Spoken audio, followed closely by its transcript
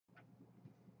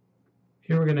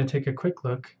Here we're going to take a quick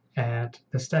look at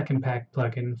the Stack and Pack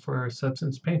plugin for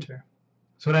Substance Painter.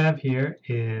 So what I have here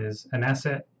is an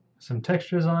asset, some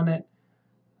textures on it,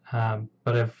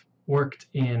 but I've worked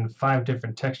in 5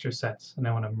 different texture sets and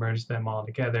I want to merge them all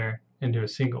together into a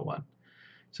single one.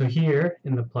 So here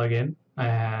in the plugin I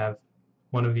have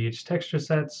one of each texture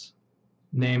sets,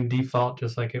 named default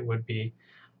just like it would be,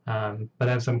 but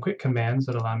I have some quick commands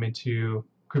that allow me to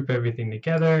group everything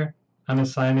together,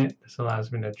 unassign it. This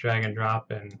allows me to drag and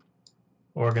drop and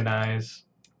organize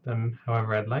them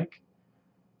however I'd like,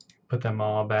 put them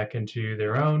all back into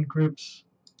their own groups,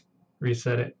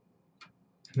 reset it.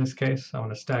 In this case I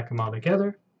want to stack them all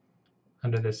together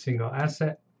under this single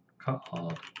asset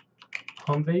called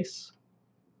home base.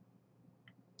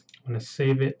 I want to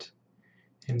save it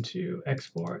into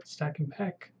export stack and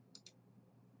pack.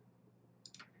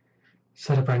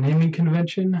 Set up our naming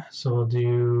convention, so we'll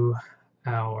do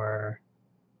our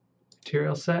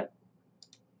material set,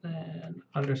 then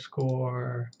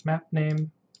underscore map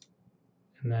name,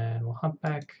 and then we'll hop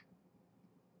back.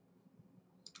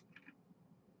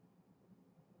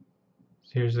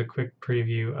 So here's a quick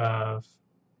preview of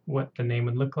what the name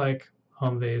would look like,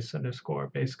 home base underscore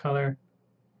base color.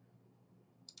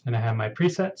 And I have my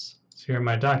presets. So here are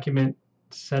my document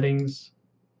settings.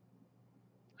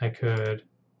 I could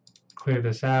clear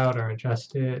this out or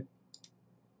adjust it,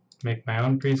 make my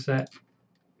own preset.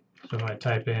 So if I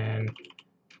type in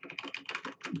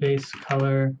base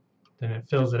color, then it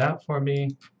fills it out for me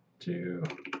to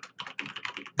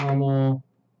normal.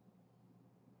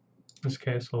 In this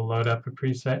case, we'll load up a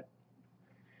preset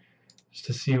just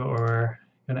to see what we're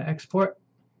going to export.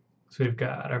 So we've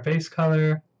got our base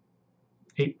color,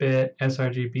 8-bit,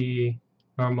 sRGB,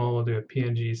 normal, we'll do a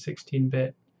PNG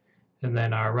 16-bit, and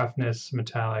then our roughness,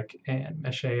 metallic, and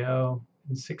mesh AO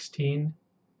in 16.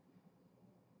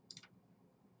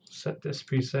 Set this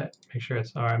preset, make sure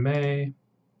it's RMA.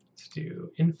 Let's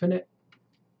do infinite.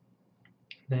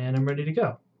 Then I'm ready to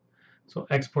go. So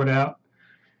export out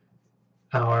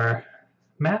our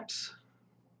maps.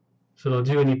 So it'll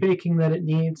do any baking that it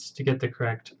needs to get the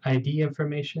correct ID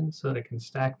information so that it can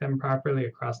stack them properly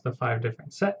across the 5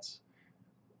 different sets.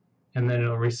 And then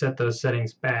it'll reset those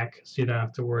settings back so you don't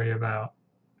have to worry about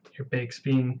your bakes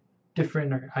being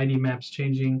different or ID maps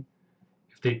changing.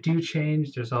 If they do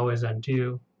change, there's always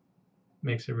undo.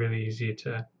 Makes it really easy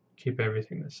to keep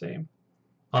everything the same.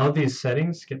 All of these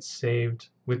settings get saved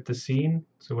with the scene,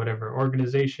 so whatever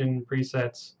organization,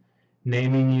 presets,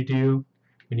 naming you do,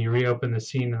 when you reopen the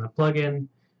scene in the plugin,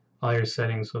 all your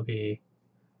settings will be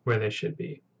where they should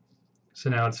be. So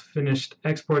now it's finished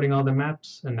exporting all the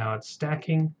maps, and now it's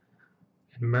stacking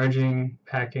and merging,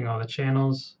 packing all the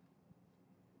channels.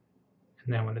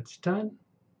 And then when it's done,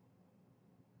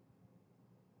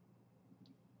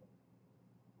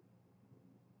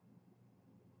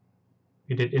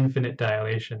 we did infinite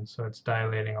dilation, so it's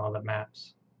dilating all the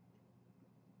maps.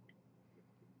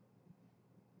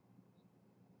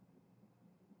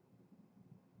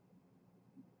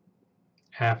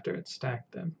 After it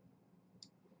stacked them.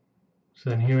 So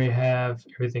then here we have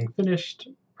everything finished.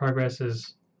 Progress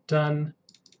is done.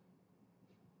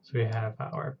 So we have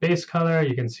our base color.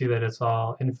 You can see that it's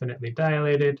all infinitely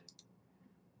dilated.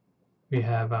 We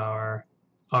have our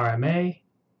RMA,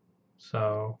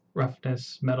 so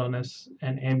roughness, metalness,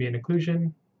 and ambient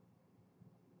occlusion.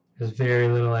 There's very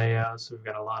little AO, so we've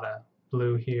got a lot of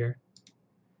blue here.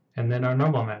 And then our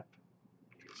normal map.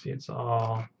 You can see it's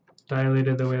all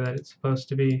dilated the way that it's supposed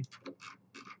to be.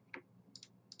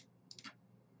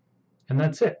 And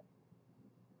that's it.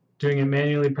 Doing it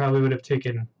manually probably would have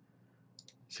taken a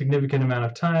significant amount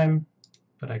of time,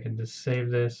 but I can just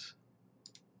save this.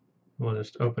 We'll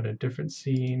just open a different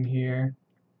scene here.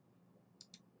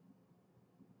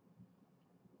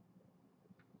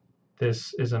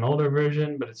 This is an older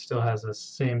version, but it still has the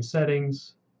same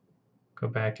settings. Go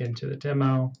back into the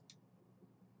demo.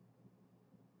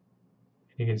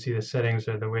 You can see the settings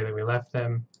are the way that we left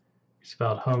them. We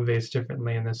spelled home base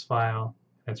differently in this file.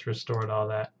 It's restored all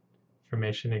that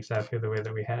information exactly the way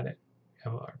that we had it. We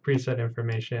have our preset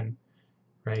information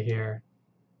right here,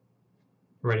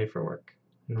 ready for work,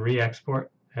 and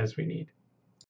re-export as we need.